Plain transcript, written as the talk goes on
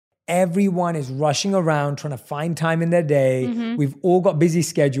everyone is rushing around trying to find time in their day. We've all got busy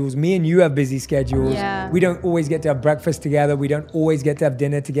schedules. Me and you have busy schedules. Yeah. We don't always get to have breakfast together. We don't always get to have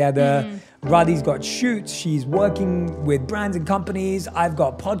dinner together. Radhi's got shoots. She's working with brands and companies. I've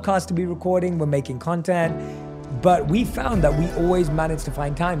got podcasts to be recording. We're making content. But we found that we always manage to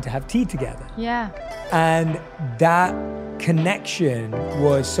find time to have tea together. Yeah. And that connection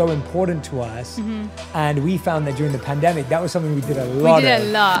was so important to us. And we found that during the pandemic, that was something we did a lot We did of.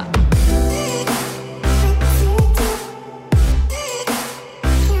 a lot.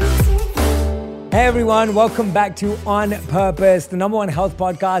 Hey everyone, welcome back to On Purpose, the #1 health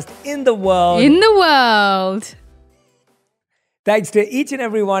podcast in the world. In the world. Thanks to each and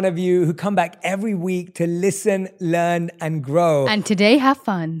every one of you who come back every week to listen, learn, and grow. And today, have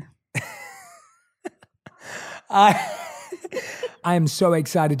fun. I am so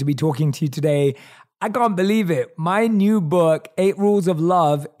excited to be talking to you today. I can't believe it. My new book, 8 Rules of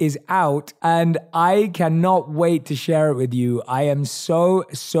Love, is out and I cannot wait to share it with you. I am so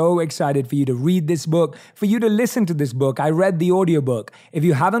excited for you to read this book, for you to listen to this book. I read the audiobook. If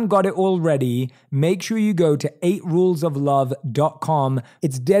you haven't got it already, make sure you go to 8rulesoflove.com.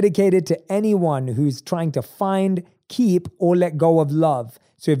 It's dedicated to anyone who's trying to find, keep, or let go of love.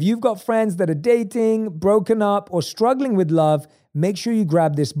 So if you've got friends that are dating, broken up, or struggling with love, make sure you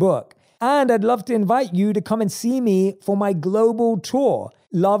grab this book. And I'd love to invite you to come and see me for my global tour,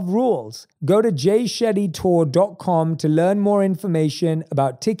 Love Rules. Go to jayshettytour.com to learn more information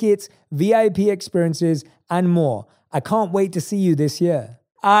about tickets, VIP experiences, and more. I can't wait to see you this year.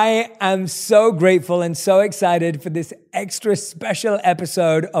 I am so grateful and so excited for this extra special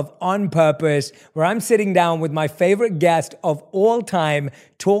episode of On Purpose, where I'm sitting down with my favorite guest of all time,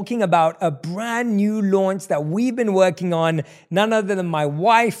 talking about a brand new launch that we've been working on, none other than my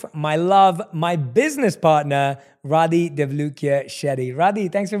wife, my love, my business partner, Radhi Devlukia Shetty.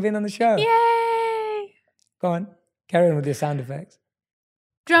 Radhi, thanks for being on the show. Yay! Go on, carry on with your sound effects.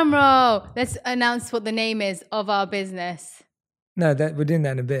 Drum roll. Let's announce what the name is of our business. No, we're doing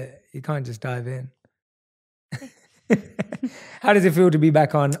that in a bit. You can't just dive in. How does it feel to be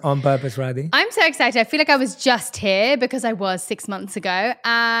back on Purpose, Radhi? I'm so excited. I feel like I was just here because I was 6 months ago.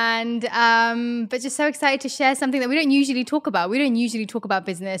 And but just so excited to share something that we don't usually talk about. We don't usually talk about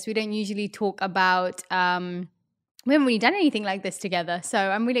business. We don't usually talk about we haven't really done anything like this together. So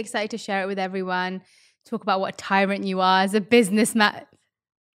I'm really excited to share it with everyone. Talk about what a tyrant you are as a businessman.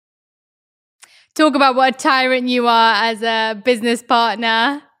 Talk about what a tyrant you are as a business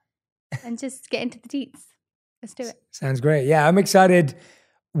partner and just get into the deets. Let's do it. Sounds great. Yeah, I'm excited.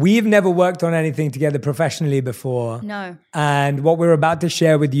 We've never worked on anything together professionally before. No. And what we're about to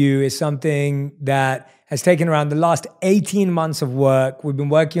share with you is something that has taken around the last 18 months of work. We've been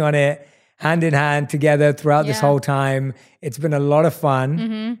working on it hand in hand together throughout this whole time. It's been a lot of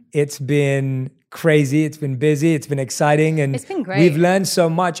fun. It's been crazy. It's been busy. It's been exciting. And it's been great. We've learned so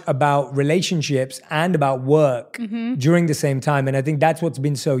much about relationships and about work during the same time. And I think that's what's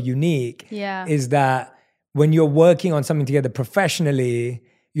been so unique is that when you're working on something together professionally,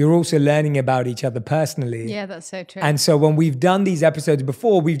 you're also learning about each other personally. Yeah, that's so true. And so when we've done these episodes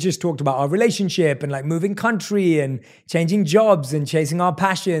before, we've just talked about our relationship and like moving country and changing jobs and chasing our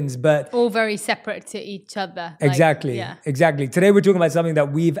passions, but all very separate to each other. Exactly. Today we're talking about something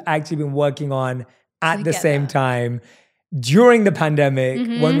that we've actually been working on at the same time during the pandemic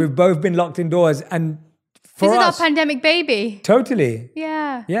when we've both been locked indoors. And for This is us, our pandemic baby. Totally.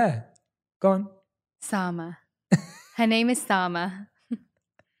 Yeah. Yeah. Go on. Sama. Her name is Sama.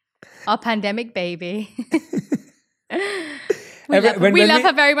 Our pandemic baby. We love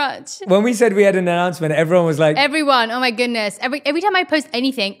her very much. When we said we had an announcement, everyone was like... Everyone, oh my goodness. Every time I post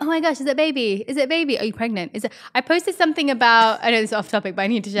anything, oh my gosh, is it baby? Is it baby? Are you pregnant? I posted something about, I know this is off topic, but I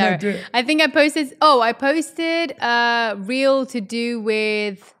need to share it. I think I posted a reel to do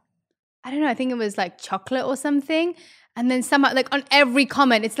with, I don't know, I think it was like chocolate or something. And then somehow, like on every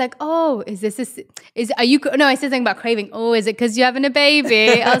comment, it's like, oh, I said something about craving. Oh, is it because you're having a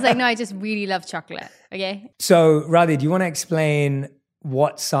baby? I was like, no, I just really love chocolate. Okay. So, Radhi, do you want to explain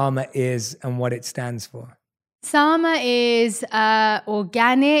what Sama is and what it stands for? Sama is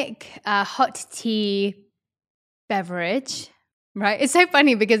organic hot tea beverage. Right. It's so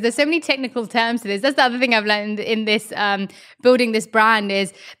funny because there's so many technical terms to this. That's the other thing I've learned in this building this brand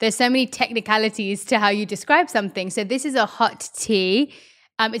is there's so many technicalities to how you describe something. So this is a hot tea.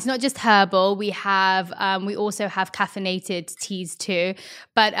 It's not just herbal. We also have caffeinated teas too,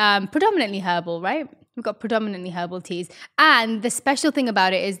 but predominantly herbal, right? We've got predominantly herbal teas. And the special thing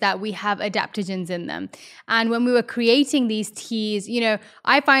about it is that we have adaptogens in them. And when we were creating these teas, you know,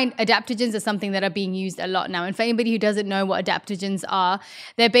 I find adaptogens are something that are being used a lot now. And for anybody who doesn't know what adaptogens are,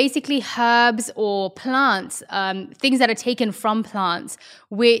 they're basically herbs or plants, things that are taken from plants,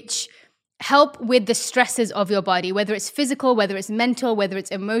 which help with the stresses of your body, whether it's physical, whether it's mental, whether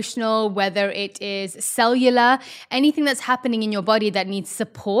it's emotional, whether it is cellular, anything that's happening in your body that needs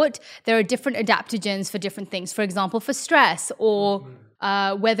support. There are different adaptogens for different things. For example, for stress, or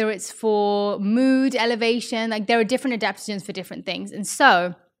whether it's for mood elevation, like there are different adaptogens for different things. And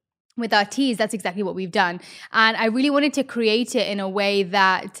so with our teas, that's exactly what we've done. And I really wanted to create it in a way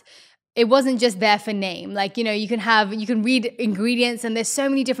that it wasn't just there for name. Like, you know, you can read ingredients and there's so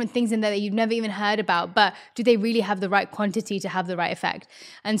many different things in there that you've never even heard about, but do they really have the right quantity to have the right effect?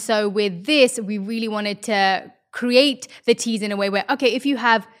 And so with this, we really wanted to create the teas in a way where, okay, if you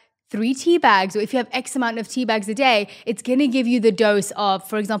have 3 tea bags, or if you have X amount of tea bags a day, it's going to give you the dose of,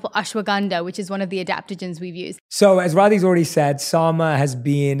 for example, ashwagandha, which is one of the adaptogens we've used. So as Radhi's already said, Sama has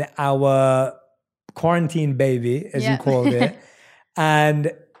been our quarantine baby, as you called it.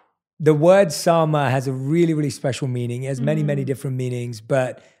 And the word Sama has a really, really special meaning. It has many, many different meanings.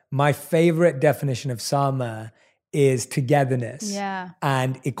 But my favorite definition of Sama is togetherness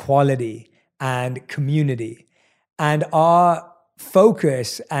and equality and community. And our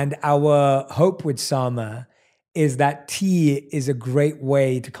focus and our hope with Sama is that tea is a great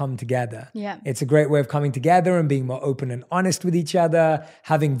way to come together. Yeah. It's a great way of coming together and being more open and honest with each other,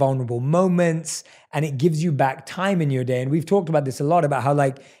 having vulnerable moments, and it gives you back time in your day. And we've talked about this a lot, about how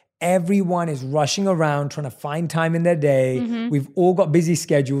like everyone is rushing around trying to find time in their day. We've all got busy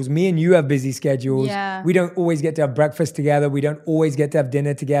schedules. Me and you have busy schedules. Yeah. We don't always get to have breakfast together. We don't always get to have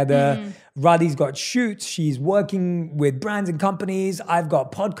dinner together. Radhi's got shoots. She's working with brands and companies. I've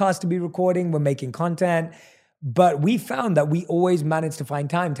got podcasts to be recording. We're making content. But we found that we always managed to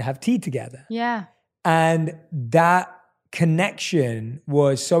find time to have tea together. Yeah. And that connection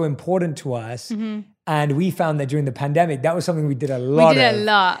was so important to us. And we found that during the pandemic, that was something we did a lot of. We did a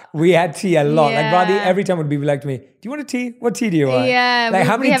lot. We had tea a lot. Yeah. Like Radhi, every time would be like to me, do you want a tea? What tea do you want? Yeah. Like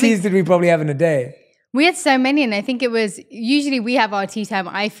how many teas did we probably have in a day? We had so many, and I think it was, usually we have our tea time,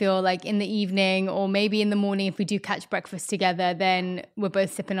 I feel like in the evening or maybe in the morning. If we do catch breakfast together, then we're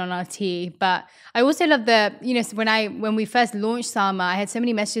both sipping on our tea. But I also love the, you know, when we first launched Sama, I had so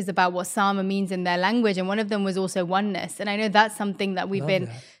many messages about what Sama means in their language, and one of them was also oneness. And I know that's something that we've been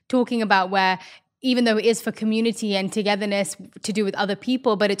talking about, where even though it is for community and togetherness to do with other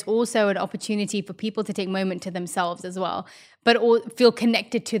people, but it's also an opportunity for people to take a moment to themselves as well, but feel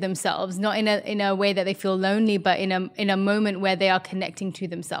connected to themselves, not in a way that they feel lonely, but in a moment where they are connecting to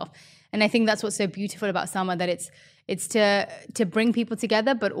themselves. And I think that's what's so beautiful about Sama, that it's to bring people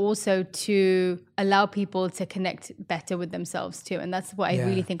together, but also to allow people to connect better with themselves too. And that's what I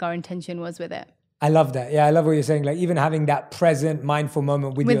really think our intention was with it. I love that. Yeah, I love what you're saying. Like even having that present, mindful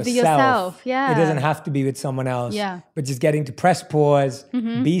moment with yourself. Yeah. It doesn't have to be with someone else. Yeah. But just getting to press pause,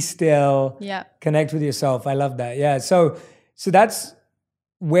 be still, connect with yourself. I love that. Yeah. So that's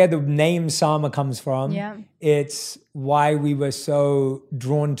where the name Sama comes from. Yeah. It's why we were so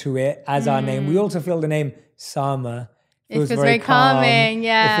drawn to it as our name. We also feel the name Sama. It feels very calming.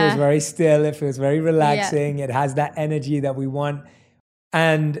 Yeah. It feels very still. It feels very relaxing. It has that energy that we want.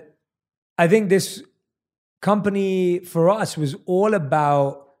 And I think this company for us was all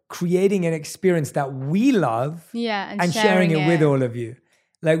about creating an experience that we love and sharing it with all of you.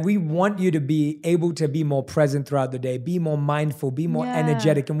 Like we want you to be able to be more present throughout the day, be more mindful, be more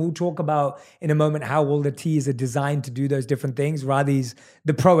energetic. And we'll talk about in a moment how all the teas are designed to do those different things. Radhi's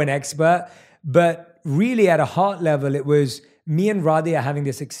the pro and expert. But really at a heart level, it was me and Radhi are having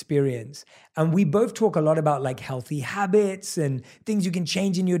this experience. And we both talk a lot about like healthy habits and things you can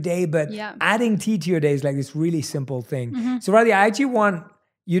change in your day, but adding tea to your day is like this really simple thing. So Radhi, I actually want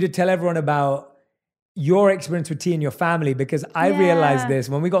you to tell everyone about your experience with tea in your family, because I realized this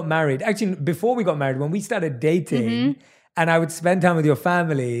when we got married. Actually, before we got married, when we started dating and I would spend time with your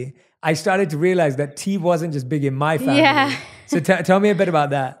family, I started to realize that tea wasn't just big in my family. Yeah. So tell me a bit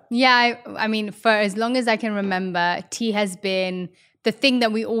about that. Yeah, I mean, for as long as I can remember, tea has been the thing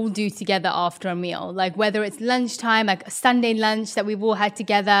that we all do together after a meal. Like whether it's lunchtime, like a Sunday lunch that we've all had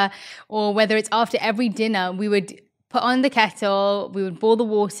together, or whether it's after every dinner, we would put on the kettle, we would boil the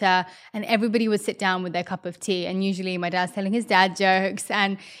water, and everybody would sit down with their cup of tea. And usually my dad's telling his dad jokes.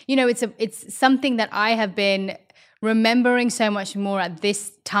 And, you know, it's something that I have been remembering so much more at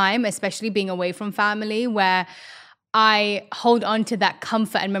this time, especially being away from family, where I hold on to that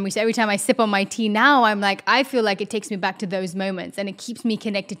comfort and memory. So every time I sip on my tea now, I'm like, I feel like it takes me back to those moments and it keeps me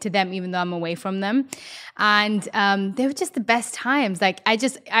connected to them even though I'm away from them. And they were just the best times. Like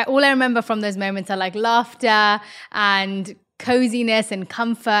all I remember from those moments are like laughter and coziness and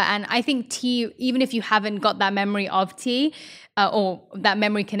comfort. And I think tea, even if you haven't got that memory of tea, or that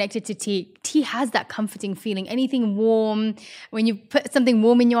memory connected to tea has that comforting feeling. Anything warm, when you put something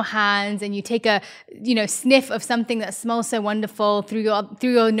warm in your hands and you take a sniff of something that smells so wonderful through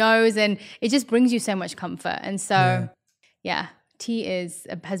your nose, and it just brings you so much comfort. And so tea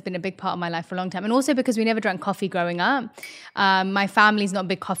has been a big part of my life for a long time. And also because we never drank coffee growing up. My family's not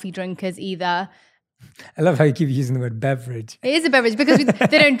big coffee drinkers either. I love how you keep using the word beverage. It is a beverage because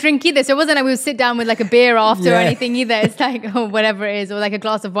they don't drink either. So it wasn't like we would sit down with like a beer after or anything either. It's like, whatever it is, or like a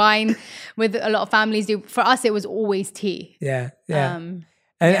glass of wine with a lot of families do. For us, it was always tea. Yeah.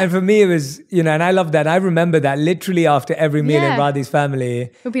 And for me, it was, and I love that. I remember that literally after every meal in Radhi's family.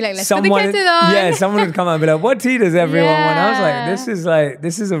 We'd be like, let's put the kettle on. Yeah, someone would come out and be like, what tea does everyone want? I was like,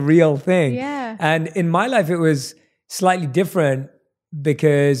 this is a real thing. Yeah. And in my life, it was slightly different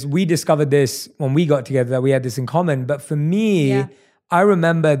because we discovered this when we got together, that we had this in common. But for me, I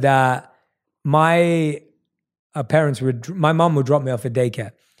remember that my my mom would drop me off at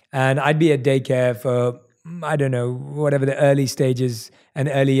daycare. And I'd be at daycare for, I don't know, whatever the early stages and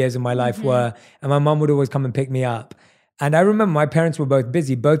early years of my life were. And my mom would always come and pick me up. And I remember my parents were both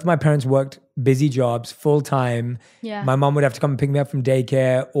busy. Both my parents worked busy jobs, full time. Yeah. My mom would have to come and pick me up from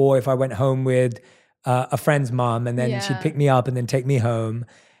daycare, or if I went home with a friend's mom, and then she'd pick me up and then take me home.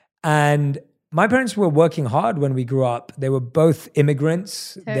 And my parents were working hard when we grew up. They were both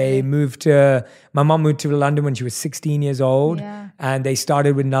immigrants. Totally. My mom moved to London when she was 16 years old, and they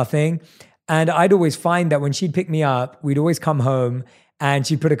started with nothing. And I'd always find that when she'd pick me up, we'd always come home and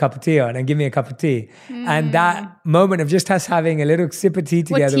she'd put a cup of tea on and give me a cup of tea. And that moment of just us having a little sip of tea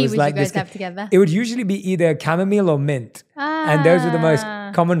together was like this. What tea would you guys have together? It would usually be either chamomile or mint. And those were the most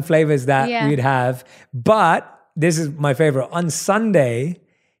common flavors that we'd have. But this is my favorite. On Sunday,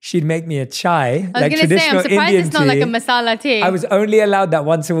 she'd make me a chai, like traditional I'm surprised Indian it's not like a masala tea. I was only allowed that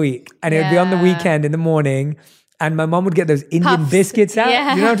once a week. And it would be on the weekend in the morning. And my mom would get those Indian biscuits out.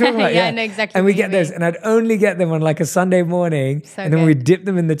 Yeah. You know what I'm talking about? I know exactly. And we get those. And I'd only get them on like a Sunday morning. And then we'd dip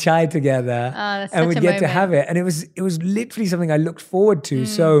them in the chai together. And we'd get to have it. And it was literally something I looked forward to.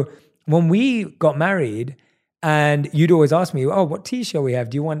 So when we got married, and you'd always ask me, oh, what tea shall we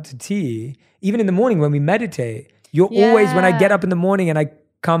have? Do you want tea? Even in the morning when we meditate, you're always, when I get up in the morning and I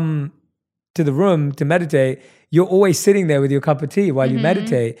come to the room to meditate, you're always sitting there with your cup of tea while you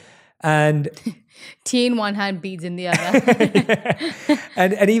meditate. And tea in one hand, beads in the other.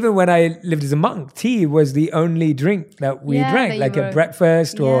 and even when I lived as a monk, tea was the only drink that we drank, like at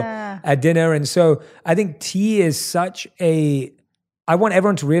breakfast or at dinner. And so I think tea is I want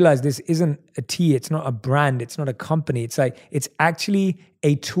everyone to realize this isn't a tea. It's not a brand. It's not a company. It's actually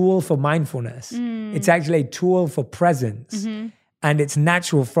a tool for mindfulness. It's actually a tool for presence. And it's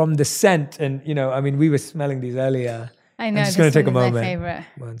natural from the scent. And, we were smelling these earlier. I know. I'm just going to take a moment. My favorite.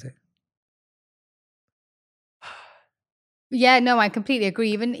 One second. Yeah, no, I completely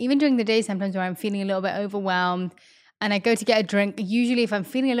agree. Even during the day, sometimes where I'm feeling a little bit overwhelmed and I go to get a drink, usually if I'm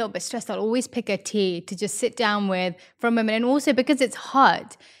feeling a little bit stressed, I'll always pick a tea to just sit down with for a moment. And also because it's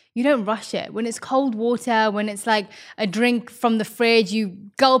hot, you don't rush it. When it's cold water, when it's like a drink from the fridge, you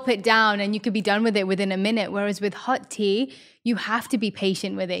gulp it down and you could be done with it within a minute. Whereas with hot tea, you have to be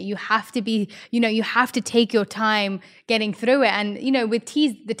patient with it. You have to be, you have to take your time getting through it. And, with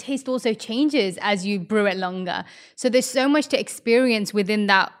teas, the taste also changes as you brew it longer. So there's so much to experience within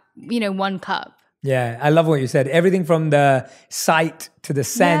that, one cup. Yeah, I love what you said. Everything from the sight to the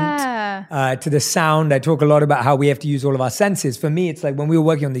scent to the sound. I talk a lot about how we have to use all of our senses. For me, it's like when we were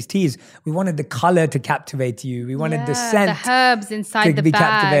working on these teas, we wanted the color to captivate you. We wanted the scent, the herbs inside to the be bag,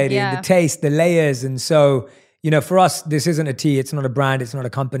 captivating, the taste, the layers. And so, for us, this isn't a tea. It's not a brand. It's not a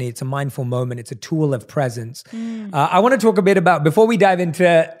company. It's a mindful moment. It's a tool of presence. I want to talk a bit about, before we dive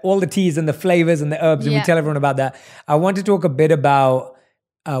into all the teas and the flavors and the herbs, and we tell everyone about that, I want to talk a bit about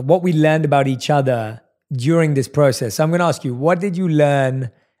what we learned about each other during this process. So I'm going to ask you, what did you learn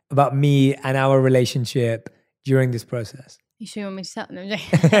about me and our relationship during this process? You sure you want me to start? No,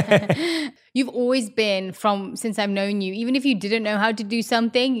 you've always been, since I've known you, even if you didn't know how to do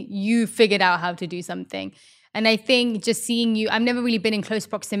something, you figured out how to do something. And I think just seeing you, I've never really been in close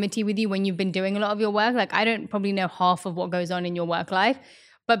proximity with you when you've been doing a lot of your work. Like I don't probably know half of what goes on in your work life.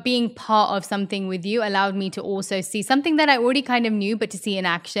 But being part of something with you allowed me to also see something that I already kind of knew, but to see in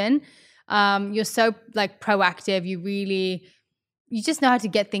action. You're so proactive. You just know how to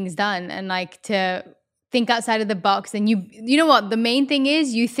get things done and to think outside of the box. And you know what? The main thing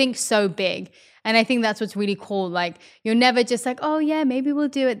is you think so big. And I think that's what's really cool. Like, you're never just like, oh yeah, maybe we'll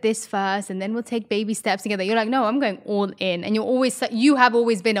do it this first and then we'll take baby steps together. You're like, no, I'm going all in. And you have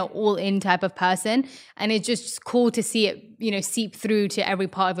always been an all in type of person. And it's just cool to see it, you know, seep through to every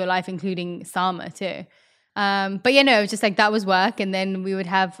part of your life, including Sama too. But yeah, no, it was just like that was work. And then we would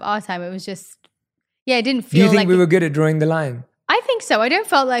have our time. It was just, yeah, it didn't feel Do you think like we were good at drawing the line? I think so. I don't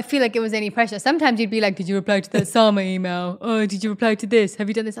feel like it was any pressure. Sometimes you'd be like, did you reply to that Sama email? Oh, did you reply to this? Have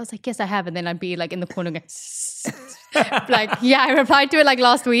you done this? I was like, yes, I have. And then I'd be like in the corner going, like, yeah, I replied to it like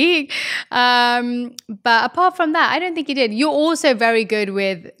last week. But apart from that, I don't think you did. You're also very good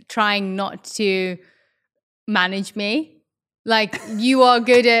with trying not to manage me. Like, you are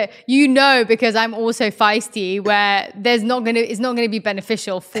good at, you know, because I'm also feisty, where it's not gonna be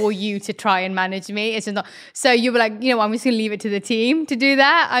beneficial for you to try and manage me. It's just not. So you were like, you know, I'm just gonna leave it to the team to do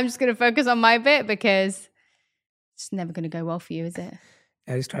that. I'm just gonna focus on my bit because it's never gonna go well for you, is it?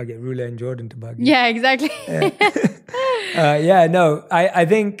 I just try to get Rula and Jordan to bug you. Yeah, exactly. No, I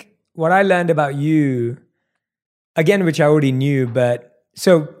think what I learned about you, again, which I already knew, but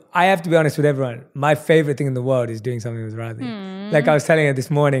so I have to be honest with everyone. My favorite thing in the world is doing something with Radhi. Like I was telling her this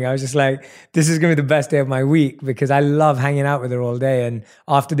morning, I was just like, this is going to be the best day of my week because I love hanging out with her all day. And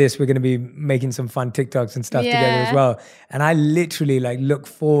after this, we're going to be making some fun TikToks and stuff together as well. And I literally like look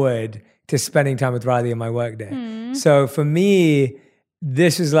forward to spending time with Radhi in my work day. So for me,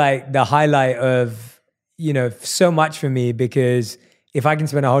 this is like the highlight of, you know, so much for me because if I can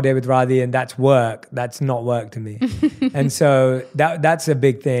spend a whole day with Radhi and that's work, that's not work to me. And so that's a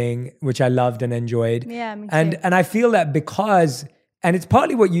big thing, which I loved and enjoyed. Yeah, me too. And I feel that because, and it's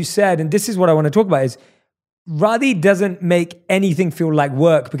partly what you said, and this is what I want to talk about is Radhi doesn't make anything feel like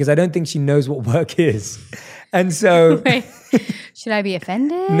work because I don't think she knows what work is. And so... Wait, should I be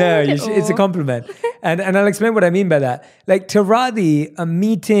offended? No, it's a compliment. And I'll explain what I mean by that. Like to Radhi, a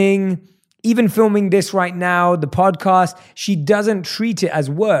meeting... Even filming this right now, the podcast, she doesn't treat it as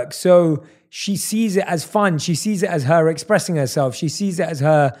work. So she sees it as fun. She sees it as her expressing herself. She sees it as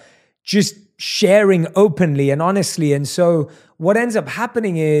her just sharing openly and honestly. And so what ends up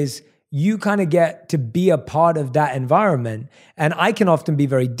happening is you kind of get to be a part of that environment. And I can often be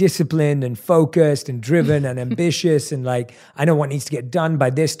very disciplined and focused and driven and ambitious and like, I know what needs to get done by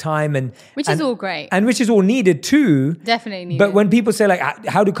this time. Which is all great. And which is all needed too. Definitely needed. But when people say like,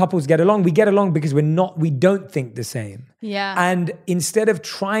 how do couples get along? We get along because we don't think the same. Yeah. And instead of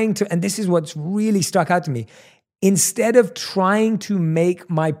trying to, and this is what's really stuck out to me, instead of trying to make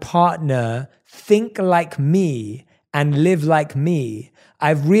my partner think like me and live like me,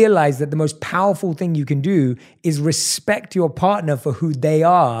 I've realized that the most powerful thing you can do is respect your partner for who they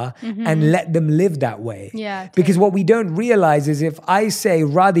are and let them live that way. Yeah. Because what we don't realize is if I say,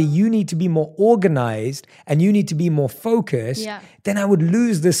 Radhi, you need to be more organized and you need to be more focused, then I would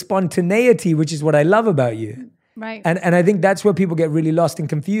lose the spontaneity, which is what I love about you. Right. And I think that's where people get really lost and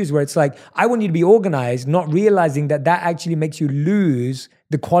confused, where it's like, I want you to be organized, not realizing that actually makes you lose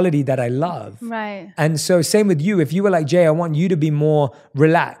the quality that I love. Right. And so same with you. If you were like, Jay, I want you to be more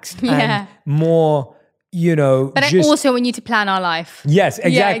relaxed and more, you know. But I also want you to plan our life. Yes,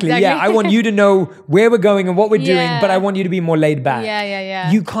 exactly. Yeah, I want you to know where we're going and what we're doing, but I want you to be more laid back.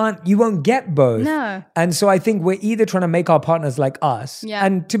 Yeah. You won't get both. No. And so I think we're either trying to make our partners like us. Yeah.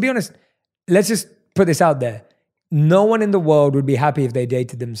 And to be honest, let's just put this out there. No one in the world would be happy if they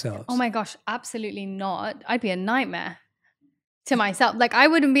dated themselves. Oh my gosh, absolutely not. I'd be a nightmare to myself. Like I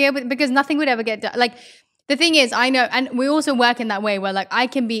wouldn't be able, because nothing would ever get done. Like the thing is, I know, and we also work in that way where like I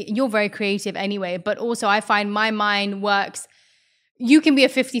can be, you're very creative anyway, but also I find my mind works. You can be a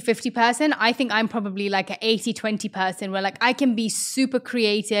 50-50 person. I think I'm probably like an 80-20 person where like I can be super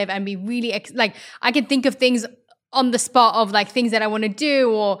creative and be really, like I can think of things on the spot of like things that I want to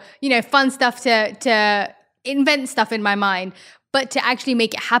do or, you know, fun stuff to invent stuff in my mind, but to actually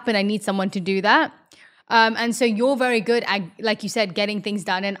make it happen, I need someone to do that. And so you're very good at, like you said, getting things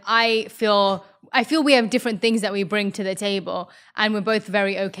done. And I feel we have different things that we bring to the table, and we're both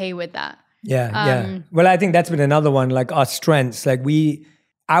very okay with that. Yeah. Well, I think that's been another one, like our strengths. Like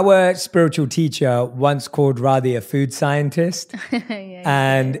our spiritual teacher once called Radhi a food scientist.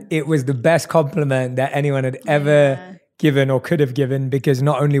 And it was the best compliment that anyone had ever given or could have given, because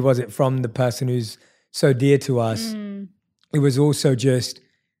not only was it from the person who's so dear to us, it was also just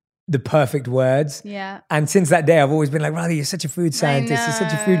the perfect words. Yeah. And since that day, I've always been like, Radhi, you're such a food scientist. You're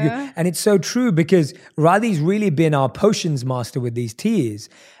such a food guru. And it's so true, because Radhi's really been our potions master with these teas.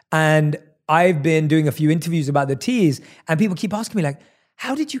 And I've been doing a few interviews about the teas, and people keep asking me like,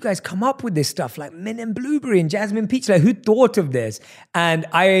 how did you guys come up with this stuff like mint and blueberry and jasmine peach? Like, who thought of this? And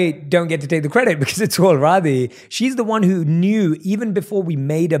I don't get to take the credit because it's all Radhi. She's the one who knew, even before we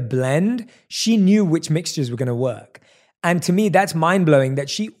made a blend, she knew which mixtures were going to work. And to me, that's mind-blowing that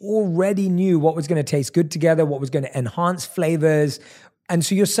she already knew what was going to taste good together, what was going to enhance flavors. And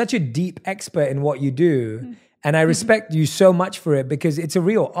so you're such a deep expert in what you do. And I respect you so much for it because it's a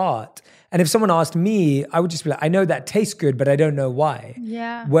real art. And if someone asked me, I would just be like, I know that tastes good, but I don't know why.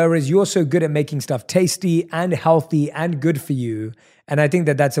 Yeah. Whereas you're so good at making stuff tasty and healthy and good for you. And I think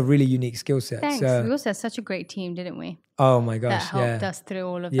that that's a really unique skill set. Thanks. So, We also had such a great team, didn't we? oh my gosh, That helped us through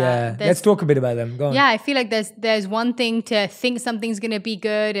all of Yeah, that. let's talk a bit about them. Go on. Yeah, I feel like there's one thing to think something's going to be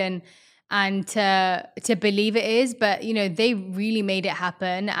good and to believe it is, but you know, they really made it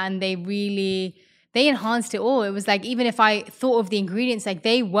happen, and they enhanced it all. It was like, even if I thought of the ingredients, like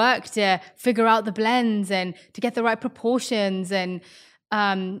they worked to figure out the blends and to get the right proportions. And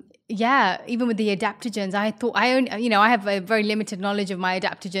even with the adaptogens, I have a very limited knowledge of my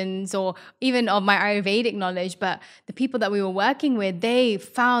adaptogens or even of my Ayurvedic knowledge, but the people that we were working with, they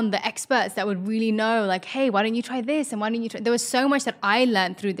found the experts that would really know, like, hey, why don't you try this? And why don't you try? There was so much that I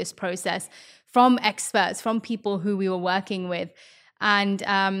learned through this process from experts, from people who we were working with. And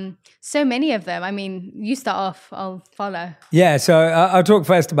so many of them. I mean, you start off, I'll follow. Yeah, so I'll talk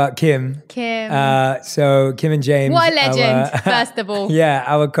first about Kim. So Kim and James. What a legend, first of all. Yeah,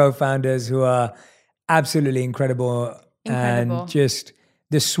 our co-founders who are absolutely incredible. And just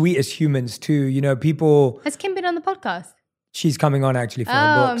the sweetest humans too. You know, people... Has Kim been on the podcast? She's coming on actually for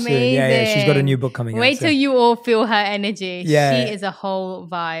a book soon. Yeah, she's got a new book coming out. Wait till you all feel her energy. Yeah. She is a whole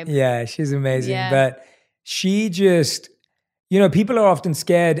vibe. Yeah, she's amazing. Yeah. But she just... You know, people are often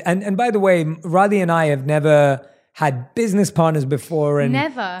scared. And by the way, Radhi and I have never had business partners before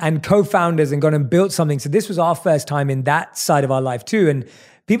and co-founders and gone and built something. So this was our first time in that side of our life too. And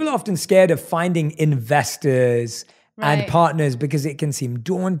people are often scared of finding investors and partners because it can seem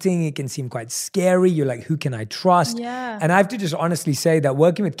daunting. It can seem quite scary. You're like, who can I trust? Yeah. And I have to just honestly say that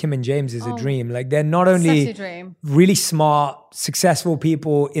working with Kim and James is a dream. Like, they're not only really smart, successful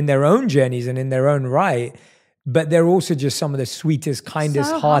people in their own journeys and in their own right, but they're also just some of the sweetest,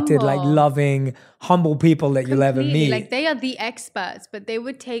 kindest hearted, like loving, humble people that you'll ever meet. Like, they are the experts, but they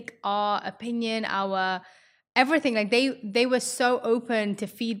would take our opinion, our everything. Like they were so open to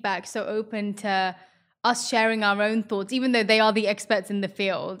feedback, so open to us sharing our own thoughts, even though they are the experts in the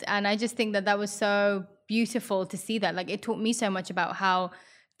field. And I just think that was so beautiful to see that. Like, it taught me so much about how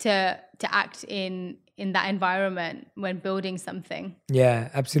to act in that environment when building something. Yeah,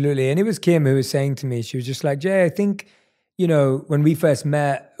 absolutely. And it was Kim who was saying to me, she was just like, Jay, I think, you know, when we first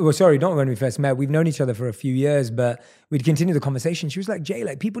met, well, sorry, not when we first met, we've known each other for a few years, but we'd continue the conversation. She was like, Jay,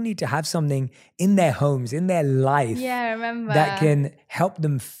 like, people need to have something in their homes, in their life. Yeah, I remember. That can help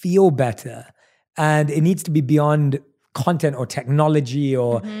them feel better. And it needs to be beyond content or technology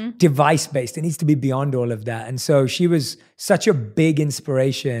or device-based. It needs to be beyond all of that. And so she was such a big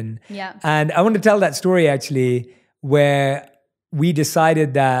inspiration. Yeah. And I want to tell that story actually, where we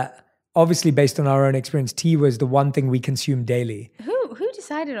decided that, obviously based on our own experience, tea was the one thing we consumed daily. Who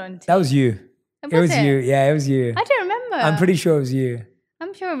decided on tea? That was you. It was you. Yeah, it was you. I don't remember. I'm pretty sure it was you.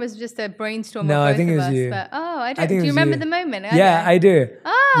 I'm sure it was just a brainstorm. No, of both I think of it was us, you. But, do you remember the moment? I do.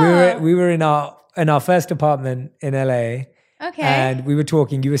 Oh. We were in our first apartment in LA. Okay. And we were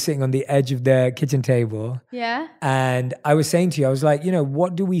talking. You were sitting on the edge of the kitchen table. Yeah. And I was saying to you, I was like, you know,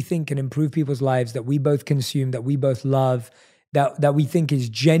 what do we think can improve people's lives that we both consume, that we both love, that we think is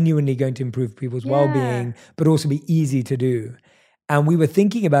genuinely going to improve people's well-being, but also be easy to do? And we were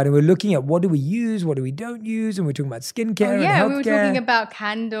thinking about it. We were looking at what do we use, what do we don't use, and we were talking about skincare and healthcare. We were talking about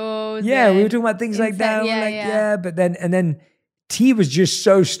candles. Yeah, we were talking about things like that. But then tea was just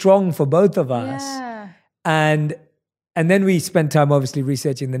so strong for both of us. Yeah. And then we spent time obviously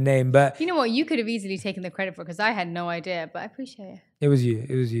researching the name. But you know what? You could have easily taken the credit for, because I had no idea, but I appreciate it. It was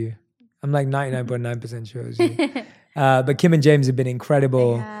you. I'm like 99.9% sure it was you. But Kim and James have been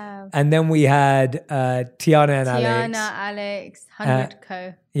incredible. They have. And then we had Tiana and Alex. Alex, 100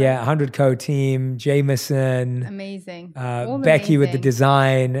 Co. Yeah, 100 Co team, Jameson. Amazing. Becky with the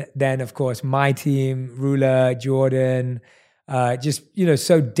design. Then, of course, my team, Rula, Jordan. Just, you know,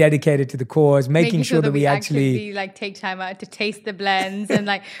 so dedicated to the cause, making sure that we actually like take time out to taste the blends and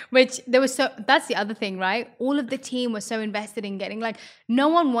like, which there was that's the other thing, right? All of the team was so invested in getting, like, no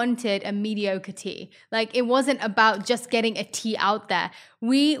one wanted a mediocre tea. Like, it wasn't about just getting a tea out there.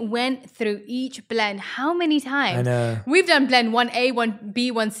 We went through each blend. How many times? I know. We've done blend 1A,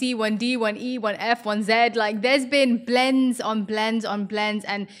 1B, 1C, 1D, 1E, 1F, 1Z. Like, there's been blends on blends on blends,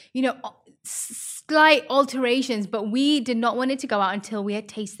 and, you know, slight alterations, but we did not want it to go out until we had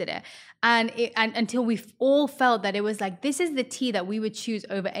tasted it. And until we all felt that it was like, this is the tea that we would choose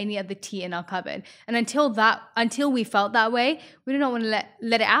over any other tea in our cupboard. And until we felt that way, we did not want to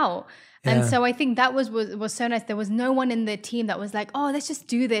let it out. And so I think that was so nice. There was no one in the team that was like, oh, let's just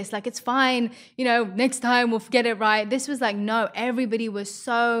do this. Like, it's fine. You know, next time we'll get it right. This was like, no, everybody was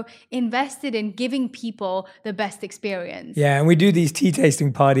so invested in giving people the best experience. Yeah, and we do these tea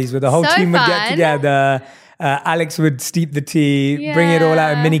tasting parties where the whole team would get together. Alex would steep the tea, bring it all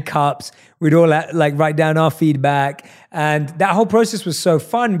out in mini cups. We'd all like write down our feedback. And that whole process was so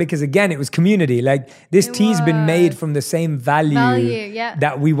fun because, again, it was community. Like, this tea's been made from the same value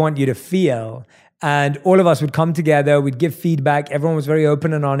that we want you to feel. And all of us would come together, we'd give feedback. Everyone was very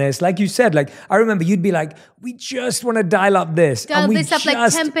open and honest. Like you said, like, I remember you'd be like, we just want to dial up this. Dial this up like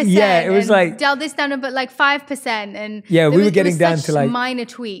 10%. Yeah, it was like. Dial this down a bit like 5%. And yeah, we were getting down to like. minor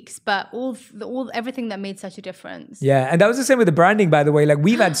tweaks, but everything that made such a difference. Yeah, and that was the same with the branding, by the way. Like,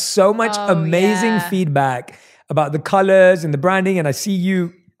 we've had so much amazing feedback about the colors and the branding. And I see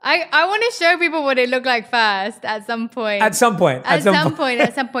you. I want to show people what it looked like first at some point. At some point.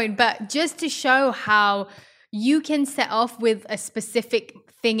 But just to show how you can set off with a specific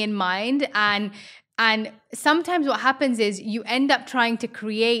thing in mind. And sometimes what happens is you end up trying to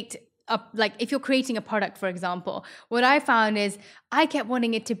create like if you're creating a product, for example, what I found is I kept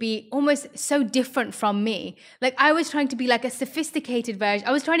wanting it to be almost so different from me. Like, I was trying to be like a sophisticated version.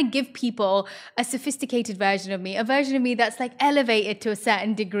 I was trying to give people a sophisticated version of me, a version of me that's like elevated to a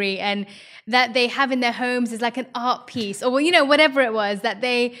certain degree and that they have in their homes as like an art piece or, you know, whatever it was that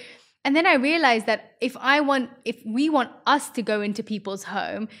they... And then I realized that if we want us to go into people's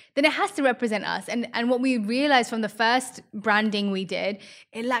home, then it has to represent us. And what we realized from the first branding we did,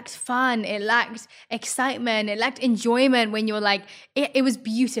 it lacked fun, it lacked excitement, it lacked enjoyment when you're like, it was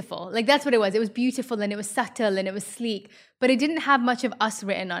beautiful. Like, that's what it was. It was beautiful and it was subtle and it was sleek, but it didn't have much of us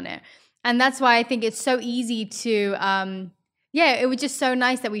written on it. And that's why I think it's so easy to... it was just so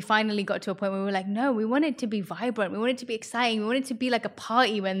nice that we finally got to a point where we were like, no, we want it to be vibrant. We want it to be exciting. We want it to be like a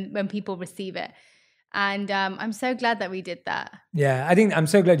party when people receive it. And I'm so glad that we did that. Yeah, I'm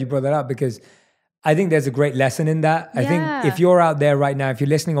so glad you brought that up because I think there's a great lesson in that. I think if you're out there right now, if you're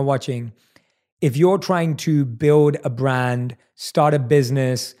listening or watching, if you're trying to build a brand, start a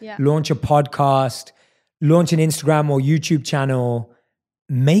business, launch a podcast, launch an Instagram or YouTube channel,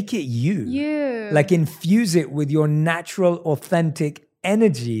 make it you. Like, infuse it with your natural, authentic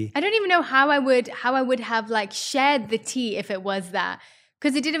energy. I don't even know how I would have like shared the tea if it was that,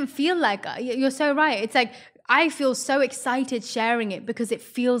 because it didn't feel like. You're so right. It's like I feel so excited sharing it because it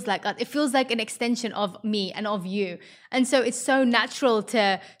feels like an extension of me and of you, and so it's so natural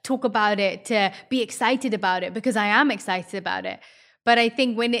to talk about it, to be excited about it because I am excited about it. But I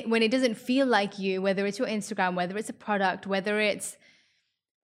think when it doesn't feel like you, whether it's your Instagram, whether it's a product, whether it's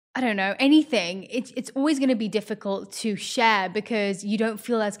I don't know, anything, it's always going to be difficult to share because you don't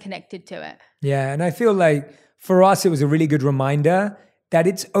feel as connected to it. Yeah, and I feel like for us, it was a really good reminder that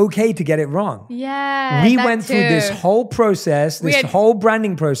it's okay to get it wrong. Yeah, we went through this whole process, whole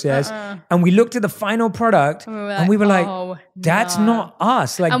branding process, and we looked at the final product and we were like, that's not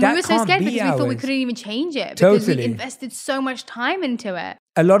us. Like, and that we were so scared because we thought we couldn't even change it because we invested so much time into it.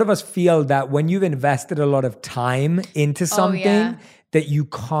 A lot of us feel that when you've invested a lot of time into something, that you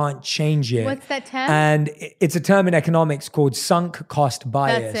can't change it. What's that term? And it's a term in economics called sunk cost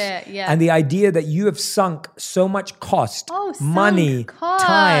bias. That's it, yeah. And the idea that you have sunk so much money,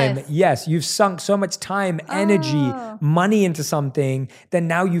 time. Yes, you've sunk so much time, energy, money into something that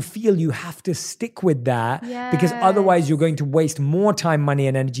now you feel you have to stick with that because otherwise you're going to waste more time, money,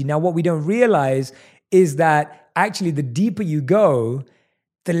 and energy. Now, what we don't realize is that actually the deeper you go,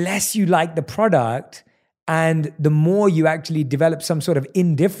 the less you like the product, and the more you actually develop some sort of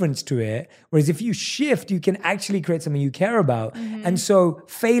indifference to it. Whereas if you shift, you can actually create something you care about. Mm-hmm. And so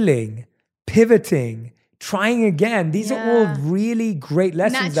failing, pivoting, trying again, these are all really great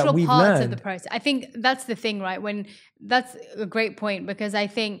lessons that we've learned. Natural parts of the process. I think that's the thing, right? That's a great point because I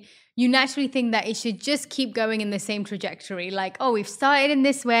think you naturally think that it should just keep going in the same trajectory. Like, oh, we've started in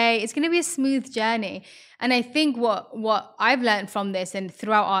this way. It's going to be a smooth journey. And I think what I've learned from this and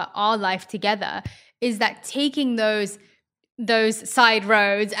throughout our life together is that taking those side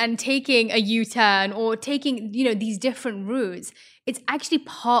roads and taking a U-turn or taking, these different routes, it's actually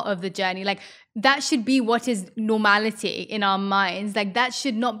part of the journey. Like, that should be what is normality in our minds. Like, that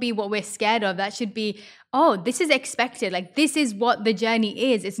should not be what we're scared of. That should be, oh, this is expected. Like, this is what the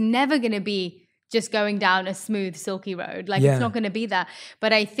journey is. It's never going to be just going down a smooth, silky road. Like it's not going to be that.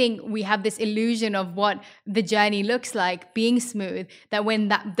 But I think we have this illusion of what the journey looks like being smooth, that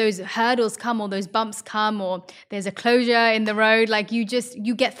when those hurdles come or those bumps come or there's a closure in the road, like you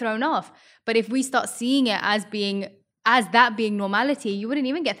get thrown off. But if we start seeing it as that being normality, you wouldn't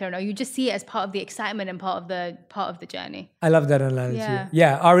even get thrown off. You just see it as part of the excitement and part of the journey. I love that analogy.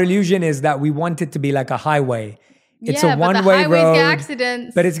 Yeah, our illusion is that we want it to be like a highway. It's a one-way road, get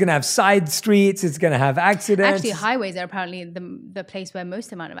accidents. But it's going to have side streets. It's going to have accidents. Actually, highways are apparently the place where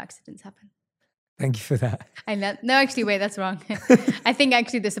most amount of accidents happen. Thank you for that. No, actually, wait, that's wrong. I think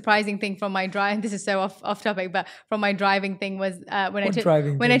actually the surprising thing from my drive, this is so off topic, but from my driving thing was the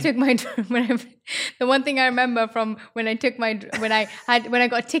one thing I remember from when I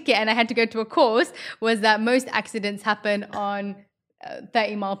got a ticket and I had to go to a course was that most accidents happen on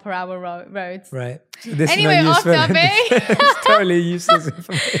 30-mile-per-hour roads. Right. So this anyway, is off topic. It's totally useless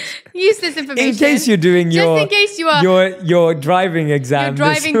information. Useless information. In case you're doing in case you are your driving exam, your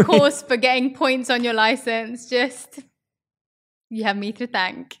driving course for getting points on your license, you have me to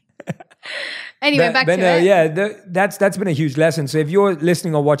thank. Anyway, back to it. Yeah, that's been a huge lesson. So if you're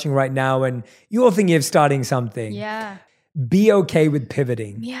listening or watching right now and you're thinking of starting something, be okay with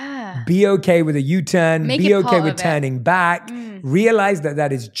pivoting. Yeah. Be okay with a U-turn. Be okay with turning back. Realize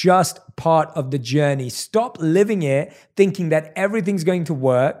that is just part of the journey. Stop living it thinking that everything's going to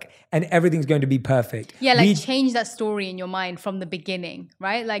work and everything's going to be perfect. Yeah, change that story in your mind from the beginning,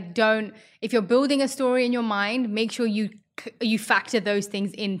 right? Like if you're building a story in your mind, make sure you factor those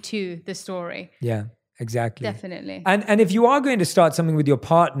things into the story. Yeah, exactly. Definitely. And if you are going to start something with your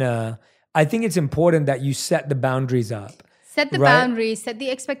partner, I think it's important that you set the boundaries up. Set the boundaries, set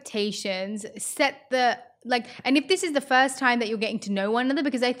the expectations, and if this is the first time that you're getting to know one another,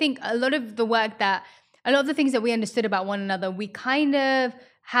 because I think a lot of the things that we understood about one another, we kind of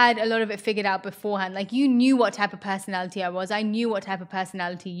had a lot of it figured out beforehand. Like you knew what type of personality I was. I knew what type of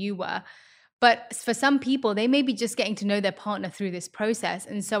personality you were. But for some people, they may be just getting to know their partner through this process.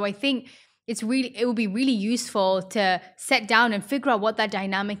 And so I think it will be really useful to sit down and figure out what that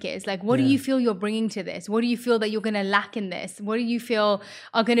dynamic is. Like, what do you feel you're bringing to this? What do you feel that you're going to lack in this? What do you feel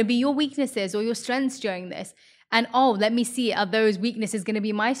are going to be your weaknesses or your strengths during this? And let me see, are those weaknesses going to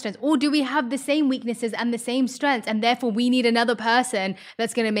be my strengths? Or do we have the same weaknesses and the same strengths? And therefore we need another person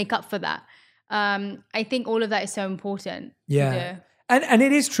that's going to make up for that. I think all of that is so important to do. And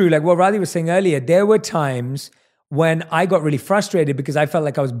it is true, like what Radhi was saying earlier, there were times when I got really frustrated because I felt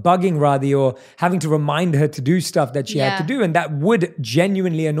like I was bugging Radhi or having to remind her to do stuff that she had to do. And that would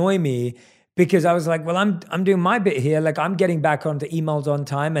genuinely annoy me because I was like, well, I'm doing my bit here. Like I'm getting back onto emails on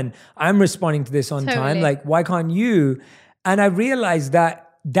time and I'm responding to this on time. Like, why can't you? And I realized that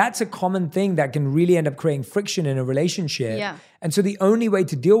that's a common thing that can really end up creating friction in a relationship. Yeah. And so the only way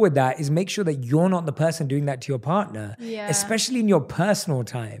to deal with that is make sure that you're not the person doing that to your partner, especially in your personal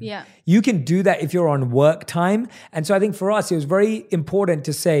time. Yeah. You can do that if you're on work time. And so I think for us, it was very important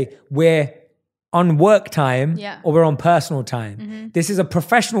to say we're on work time or we're on personal time. Mm-hmm. This is a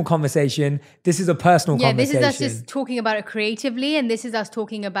professional conversation. This is a personal conversation. This is us just talking about it creatively and this is us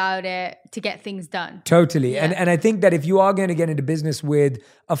talking about it to get things done. Totally. Yeah. And I think that if you are going to get into business with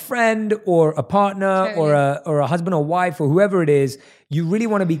a friend or a partner or a husband or wife or whoever it is, you really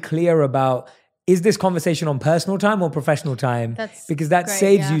want to be clear about, is this conversation on personal time or professional time? Because that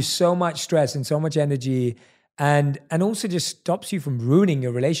saves you so much stress and so much energy. And also just stops you from ruining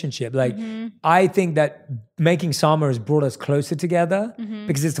your relationship. Like, I think that making Sama has brought us closer together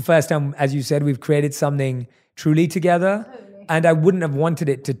because it's the first time, as you said, we've created something truly together. Totally. And I wouldn't have wanted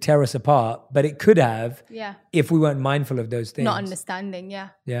it to tear us apart, but it could have if we weren't mindful of those things. Not understanding,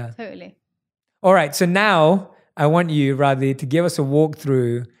 Yeah. Totally. All right, so now I want you, Radhi, to give us a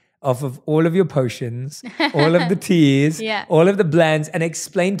walkthrough of all of your potions, all of the teas, all of the blends, and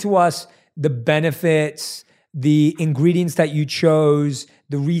explain to us the benefits, the ingredients that you chose,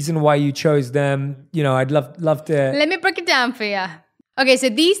 the reason why you chose them. You know, I'd love to... Let me break it down for you. Okay, so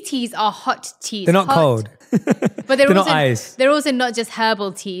these teas are hot teas. They're not cold. But they're not ice. They're also not just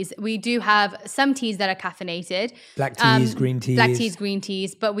herbal teas. We do have some teas that are caffeinated. Black teas, green teas. Black teas, green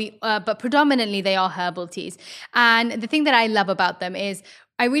teas. But predominantly they are herbal teas. And the thing that I love about them is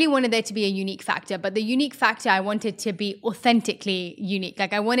I really wanted there to be a unique factor, but the unique factor I wanted to be authentically unique.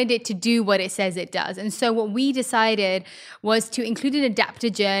 Like I wanted it to do what it says it does. And so what we decided was to include an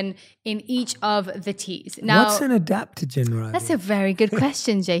adaptogen in each of the teas. Now, what's an adaptogen, Radhi? That's a very good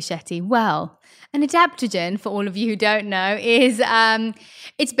question, Jay Shetty. Well, an adaptogen, for all of you who don't know, is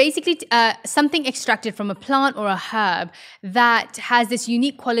it's basically something extracted from a plant or a herb that has this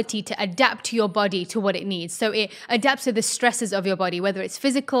unique quality to adapt to your body to what it needs. So it adapts to the stresses of your body, whether it's physical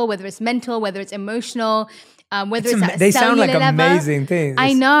physical, whether it's mental, whether it's emotional, whether it's at a they sound like cellular level. amazing things.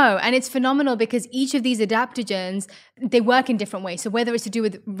 I know. And it's phenomenal because each of these adaptogens, they work in different ways. So whether it's to do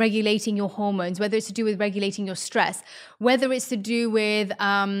with regulating your hormones, whether it's to do with regulating your stress, whether it's to do with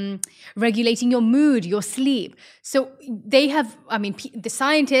regulating your mood, your sleep. So they have, the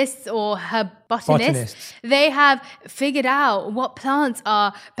scientists or botanists, they have figured out what plants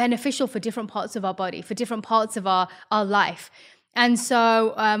are beneficial for different parts of our body, for different parts of our life. And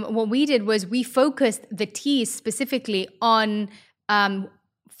so what we did was we focused the teas specifically on,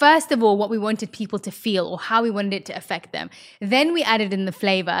 first of all, what we wanted people to feel or how we wanted it to affect them. Then we added in the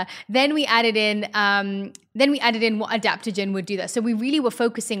flavor. Then we added in what adaptogen would do that. So we really were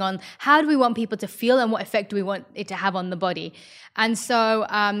focusing on how do we want people to feel and what effect do we want it to have on the body. And so,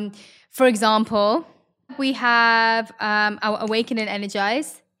 for example, we have our Awaken and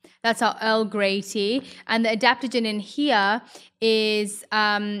Energize. That's our Earl Grey tea. And the adaptogen in here is,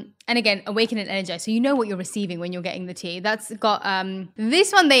 and again, Awaken and Energize. So you know what you're receiving when you're getting the tea. That's got,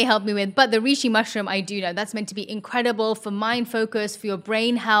 this one they helped me with, but the reishi mushroom, I do know. That's meant to be incredible for mind focus, for your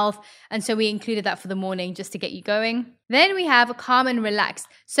brain health. And so we included that for the morning just to get you going. Then we have Calm and Relax.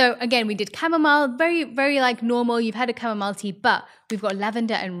 So again, we did chamomile, very, very like normal. You've had a chamomile tea, but we've got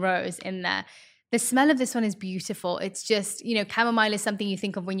lavender and rose in there. The smell of this one is beautiful. It's just, chamomile is something you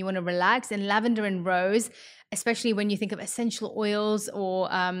think of when you want to relax, and lavender and rose, especially when you think of essential oils or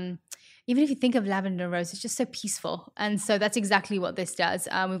even if you think of lavender and rose, it's just so peaceful. And so that's exactly what this does.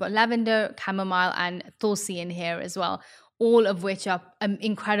 We've got lavender, chamomile, and tulsi in here as well, all of which are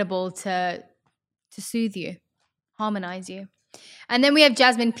incredible to soothe you, harmonize you. And then we have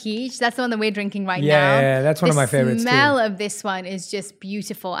Jasmine Peach. That's the one that we're drinking right now. Yeah, that's one of my favorites too. The smell of this one is just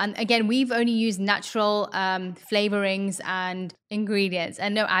beautiful. And again, we've only used natural flavorings and ingredients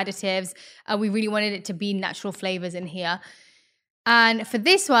and no additives. We really wanted it to be natural flavors in here. And for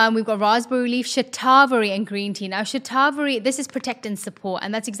this one, we've got raspberry leaf, shatavari, and green tea. Now, shatavari, this is protect and support,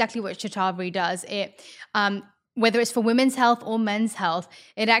 and that's exactly what shatavari does. It whether it's for women's health or men's health,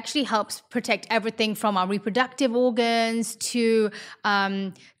 it actually helps protect everything from our reproductive organs to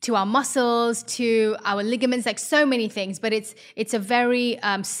our muscles, to our ligaments, like so many things. But it's a very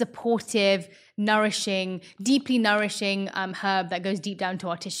supportive, nourishing, deeply nourishing herb that goes deep down to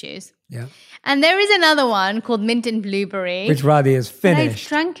our tissues. Yeah. And there is another one called mint and blueberry, which Radhi has finished. I've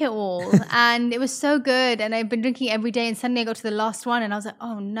drank it all, and it was so good. And I've been drinking it every day. And suddenly I got to the last one, and I was like,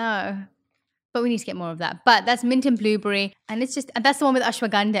 oh no. But we need to get more of that. But that's mint and blueberry. And that's the one with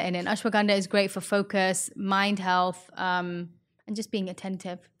ashwagandha in it. Ashwagandha is great for focus, mind health, and just being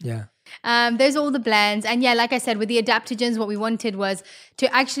attentive. Yeah. There's all the blends. And yeah, like I said, with the adaptogens, what we wanted was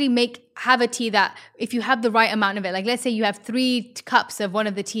to actually have a tea that if you have the right amount of it, like let's say you have 3 cups of one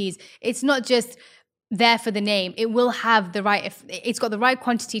of the teas, it's not just there for the name. It will have it's got the right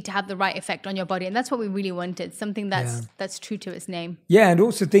quantity to have the right effect on your body. And that's what we really wanted, something that's true to its name. Yeah, and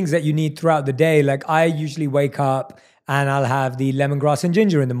also things that you need throughout the day. Like I usually wake up and I'll have the lemongrass and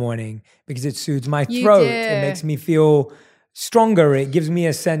ginger in the morning because it soothes my throat. It makes me feel stronger. It gives me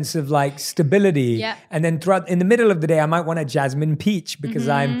a sense of like stability. Yeah. And then in the middle of the day, I might want a jasmine peach because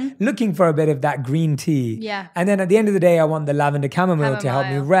I'm looking for a bit of that green tea. Yeah. And then at the end of the day, I want the lavender chamomile to help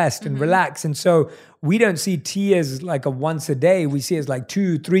me rest and relax. And so we don't see tea as like a once a day. We see it as like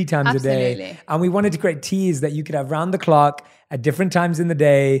 2-3 times a day. And we wanted to create teas that you could have round the clock at different times in the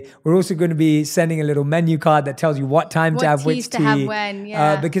day. We're also going to be sending a little menu card that tells you what time to have which tea. To have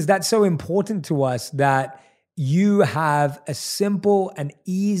when, because that's so important to us that you have a simple and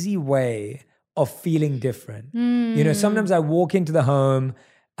easy way of feeling different. Sometimes I walk into the home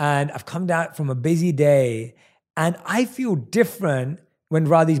and I've come down from a busy day and I feel different when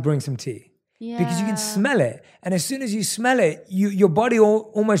Radhi's brewing some tea. Yeah. Because you can smell it. And as soon as you smell it, your body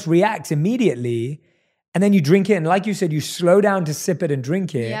almost reacts immediately. And then you drink it. And like you said, you slow down to sip it and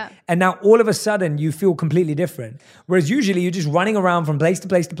drink it. Yeah. And now all of a sudden you feel completely different. Whereas usually you're just running around from place to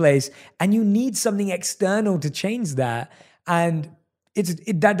place to place and you need something external to change that. And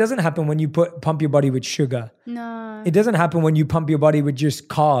that doesn't happen when you pump your body with sugar. No. It doesn't happen when you pump your body with just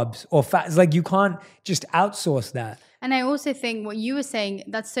carbs or fat. It's like you can't just outsource that. And I also think what you were saying,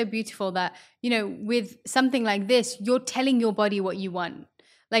 that's so beautiful that, with something like this, you're telling your body what you want.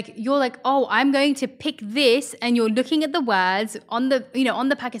 Like you're like, oh, I'm going to pick this, and you're looking at the words on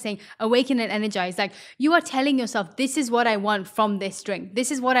the packet saying awaken and energize. Like you are telling yourself, this is what I want from this drink.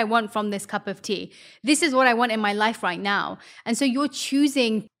 This is what I want from this cup of tea. This is what I want in my life right now. And so you're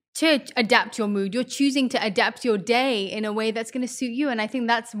choosing to adapt your mood. You're choosing to adapt your day in a way that's going to suit you. And I think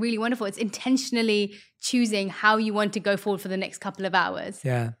that's really wonderful. It's intentionally choosing how you want to go forward for the next couple of hours.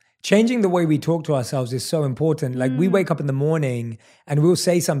 Yeah. Changing the way we talk to ourselves is so important. Like we wake up in the morning and we'll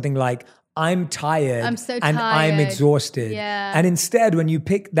say something like, I'm tired. I'm so and I'm tired. exhausted. Yeah. And instead, when you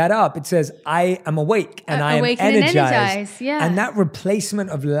pick that up, it says, I am awake and I am energized. Yeah. And that replacement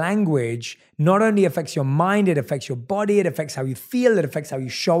of language not only affects your mind, it affects your body, it affects how you feel, it affects how you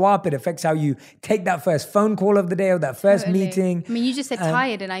show up, it affects how you take that first phone call of the day or that first meeting. I mean, you just said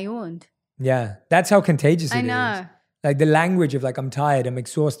tired and I yawned. Yeah, that's how contagious it is. I know. Like the language of like, I'm tired, I'm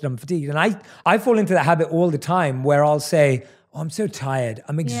exhausted, I'm fatigued. And I fall into that habit all the time where I'll say, oh, I'm so tired,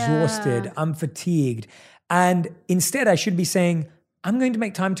 I'm exhausted, I'm fatigued. And instead I should be saying, I'm going to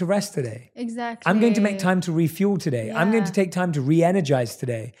make time to rest today. Exactly. I'm going to make time to refuel today. Yeah. I'm going to take time to re-energize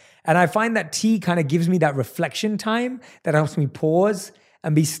today. And I find that tea kind of gives me that reflection time that helps me pause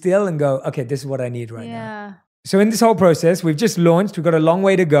and be still and go, okay, this is what I need right now. So in this whole process, we've just launched. We've got a long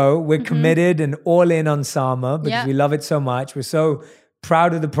way to go. We're committed and all in on Sama because we love it so much. We're so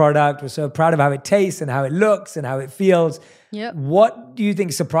proud of the product. We're so proud of how it tastes and how it looks and how it feels. Yep. What do you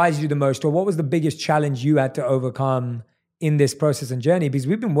think surprised you the most, or what was the biggest challenge you had to overcome in this process and journey? Because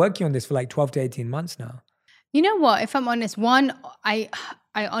we've been working on this for like 12 to 18 months now. You know what? If I'm honest, one, I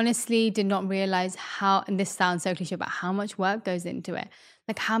honestly did not realize how, and this sounds so cliche, but how much work goes into it.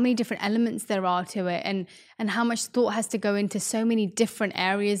 Like how many different elements there are to it, and how much thought has to go into so many different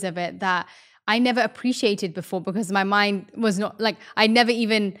areas of it that I never appreciated before, because my mind was not like, I never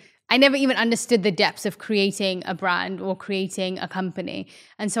even understood the depths of creating a brand or creating a company.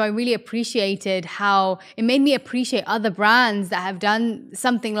 And so I really appreciated how it made me appreciate other brands that have done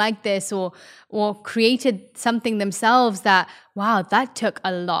something like this or created something themselves that, wow, that took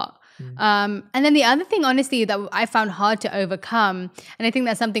a lot. And then the other thing, honestly, that I found hard to overcome, and I think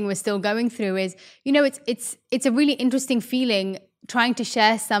that's something we're still going through, is, you know, it's a really interesting feeling trying to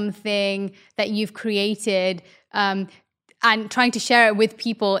share something that you've created, and trying to share it with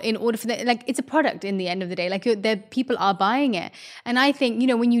people in order for that, like, it's a product in the end of the day, like people are buying it. And I think, you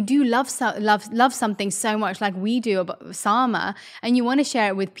know, when you do love something so much like we do about Sama, and you want to share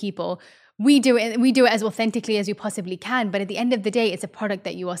it with people, we do it as authentically as we possibly can. But at the end of the day, it's a product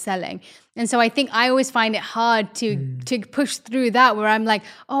that you are selling. And so I think I always find it hard to push through that, where I'm like,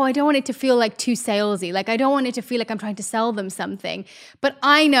 oh, I don't want it to feel like too salesy. Like, I don't want it to feel like I'm trying to sell them something. But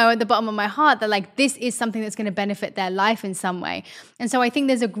I know at the bottom of my heart that, like, this is something that's going to benefit their life in some way. And so I think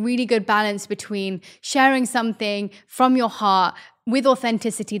there's a really good balance between sharing something from your heart with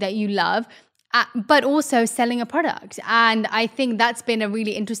authenticity that you love, but also selling a product. And I think that's been a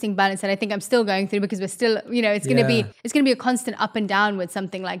really interesting balance, and I think I'm still going through, because we're still, you know, it's going to be a constant up and down with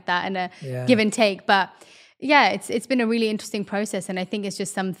something like that, and a give and take. But yeah, it's been a really interesting process, and I think it's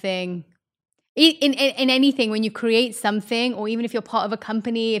just something in anything, when you create something, or even if you're part of a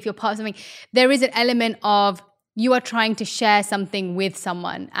company, if you're part of something, there is an element of you are trying to share something with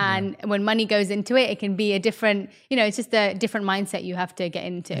someone. And when money goes into it, it can be a different, you know, it's just a different mindset you have to get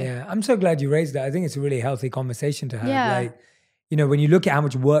into. Yeah, I'm so glad you raised that. I think it's a really healthy conversation to have. Yeah. Like, you know, when you look at how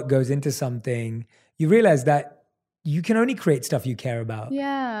much work goes into something, you realize that you can only create stuff you care about.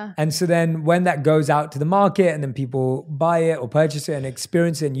 Yeah. And so then when that goes out to the market and then people buy it or purchase it and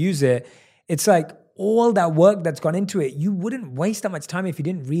experience it and use it, it's like, all that work that's gone into it, you wouldn't waste that much time if you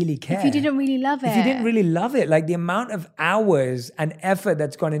didn't really care. If you didn't really love it. If you didn't really love it, like the amount of hours and effort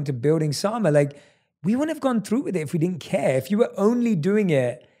that's gone into building Sama, like we wouldn't have gone through with it if we didn't care. If you were only doing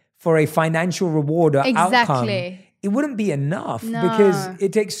it for a financial reward or outcome, it wouldn't be enough because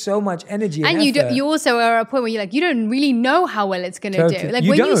it takes so much energy and effort. You also are at a point where you're like, you don't really know how well it's going to do. Like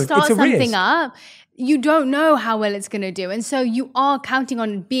when you start something up, you don't know how well it's going to do. And so you are counting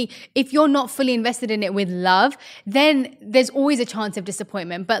on if you're not fully invested in it with love, then there's always a chance of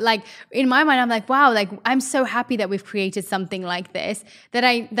disappointment. But like in my mind, I'm like, wow, like I'm so happy that we've created something like this, that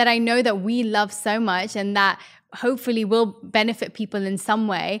I know that we love so much, and that hopefully will benefit people in some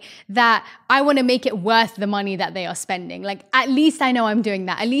way, that I want to make it worth the money that they are spending. Like, at least I know I'm doing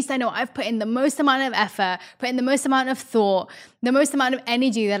that. At least I know I've put in the most amount of effort, put in the most amount of thought, the most amount of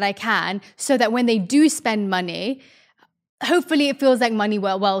energy that I can, so that when they do spend money, hopefully it feels like money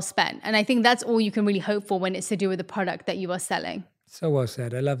well spent. And I think that's all you can really hope for when it's to do with the product that you are selling. So well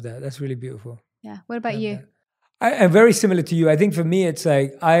said. I love that. That's really beautiful. Yeah. What about you? I'm very similar to you. I think for me, it's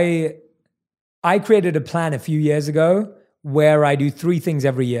like I created a plan a few years ago where I do 3 things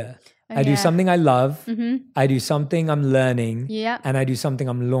every year. I do something I love, I do something I'm learning, and I do something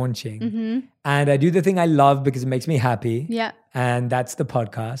I'm launching. And I do the thing I love because it makes me happy, and that's the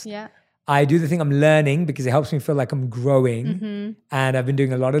podcast. I do the thing I'm learning because it helps me feel like I'm growing, and I've been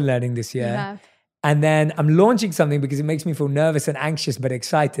doing a lot of learning this year. And then I'm launching something because it makes me feel nervous and anxious but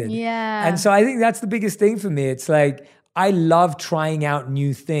excited. And so I think that's the biggest thing for me. It's like, I love trying out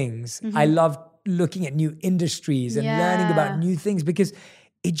new things. I love looking at new industries and learning about new things because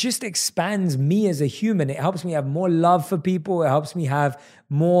it just expands me as a human. It helps me have more love for people. It helps me have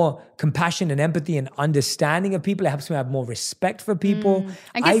more compassion and empathy and understanding of people. It helps me have more respect for people.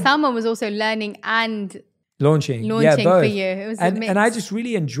 I guess Salma was also learning and launching both. for you. It was and I just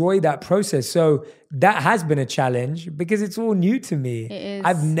really enjoy that process. So that has been a challenge because it's all new to me. It is.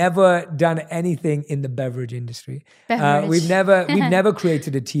 I've never done anything in the beverage industry. We've never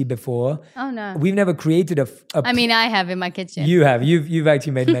created a tea before. Oh no. We've never created I mean, I have in my kitchen. You have. You've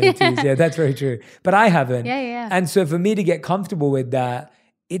actually made many teas. Yeah, that's very true. But I haven't. Yeah. And so for me to get comfortable with that,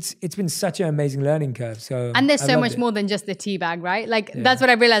 it's been such an amazing learning curve. So and there's so much more than just the tea bag, right? Like that's what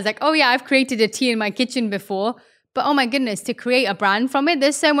I realized. Like, oh yeah, I've created a tea in my kitchen before, but oh my goodness, to create a brand from it,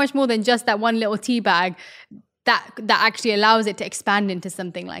 there's so much more than just that one little tea bag that actually allows it to expand into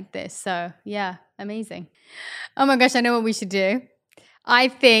something like this. So yeah, amazing. Oh my gosh, I know what we should do. I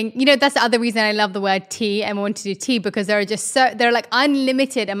think, that's the other reason I love the word tea and want to do tea, because there are like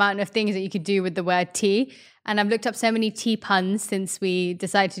unlimited amount of things that you could do with the word tea. And I've looked up so many tea puns since we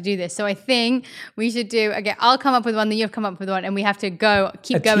decided to do this. So I think we should do, again, I'll come up with one, then you've come up with one, and we have to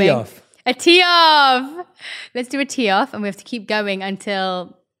keep going. Tea off. A tea off. Let's do a tea off, and we have to keep going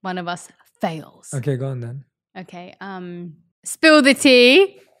until one of us fails. Okay, go on then. Okay. Spill the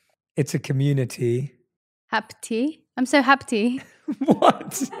tea. It's a community. Happy. I'm so happy.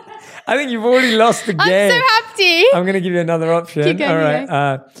 What? I think you've already lost the game. I'm so happy. I'm going to give you another option. Keep going, all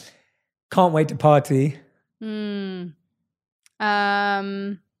right. Can't wait to party. Tiana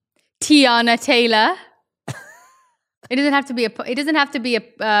Taylor. It doesn't have to be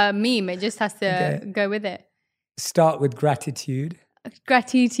a meme. It just has to go with it. Start with gratitude.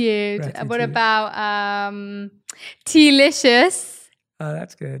 Gratitude. What about Tealicious? Oh,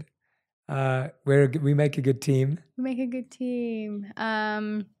 that's good. We make a good team. We make a good team.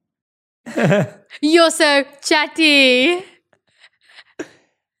 You're so chatty.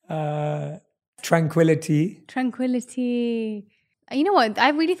 Tranquility. You know what? I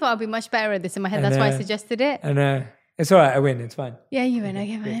really thought I'd be much better at this in my head. That's why I suggested it. And it's all right. I win. It's fine. Yeah, you win.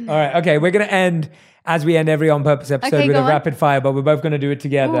 I win. All right. Okay. We're going to end as we end every On Purpose episode with a rapid fire, but we're both going to do it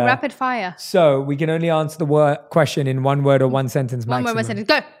together. Ooh, rapid fire. So we can only answer the question in one word or one sentence maximum. One word, one sentence.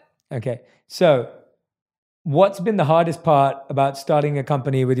 Go. Okay. So what's been the hardest part about starting a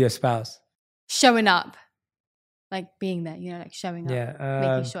company with your spouse? Showing up. Like being there, like showing up. Yeah.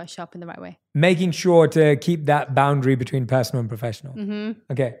 Making sure I show up in the right way. Making sure to keep that boundary between personal and professional.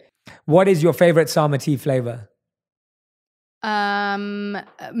 Mm-hmm. Okay. What is your favorite Sama tea flavor?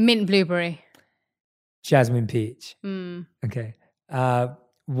 Mint blueberry. Jasmine peach. Okay.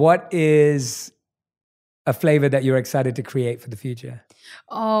 What is a flavor that you're excited to create for the future?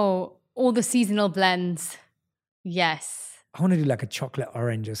 Oh, all the seasonal blends. Yes. I want to do like a chocolate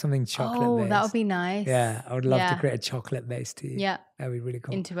orange or something chocolate-based. Oh, that would be nice. Yeah, I would love to create a chocolate-based tea. Yeah. That would be really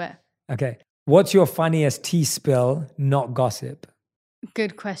cool. Into it. Okay. What's your funniest tea spill, not gossip?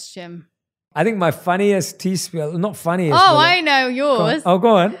 Good question. I think my funniest tea spill, not funniest. Oh, I know yours.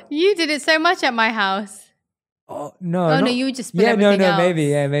 Go on. You did it so much at my house. Oh, no. Oh, no, you just spill everything else.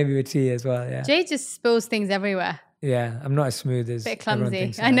 Maybe with tea as well, yeah. Jay just spills things everywhere. Yeah, I'm not as smooth as bit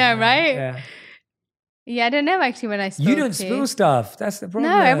clumsy. I know, right? Yeah. Yeah, I don't know actually when I spill You don't spill stuff. That's the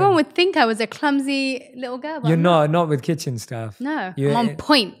problem. No, everyone would think I was a clumsy little girl. You're not with kitchen stuff. No, I'm on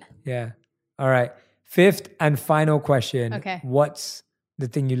point. Yeah. All right. Fifth and final question. Okay. What's the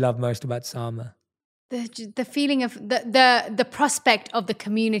thing you love most about Sama? The feeling of the prospect of the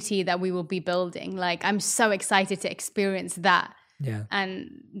community that we will be building. Like, I'm so excited to experience that. Yeah.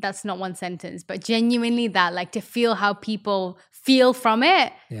 And that's not one sentence, but genuinely that, like, to feel how people feel from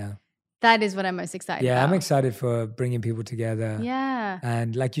it. Yeah. That is what I'm most excited about. Yeah, I'm excited for bringing people together. Yeah.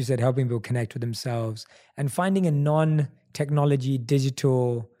 And like you said, helping people connect with themselves and finding a non-technology,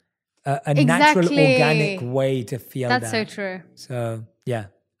 digital, natural, organic way to feel that. That's so true. So, yeah,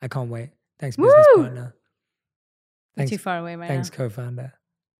 I can't wait. Thanks, business partner. Thanks, too far away right now. Thanks, co-founder.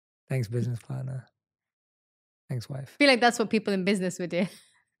 Thanks, business partner. Thanks, wife. I feel like that's what people in business would do.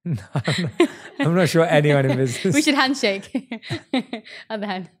 No, I'm not sure anyone in business. We should handshake. Other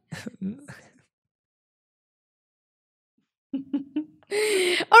hand. All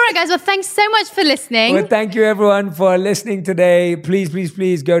right, guys. Well, thanks so much for listening. Well, thank you, everyone, for listening today.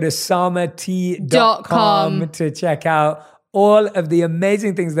 Please go to samatea.com to check out all of the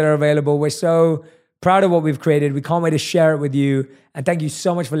amazing things that are available. We're so proud of what we've created. We can't wait to share it with you. And thank you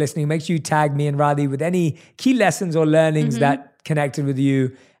so much for listening. Make sure you tag me and Radhi with any key lessons or learnings that connected with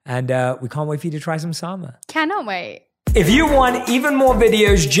you. And we can't wait for you to try some Sama. Cannot wait. If you want even more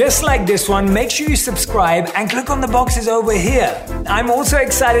videos just like this one, make sure you subscribe and click on the boxes over here. I'm also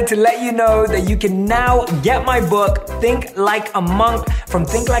excited to let you know that you can now get my book, Think Like a Monk, from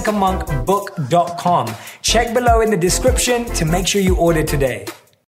thinklikeamonkbook.com. Check below in the description to make sure you order today.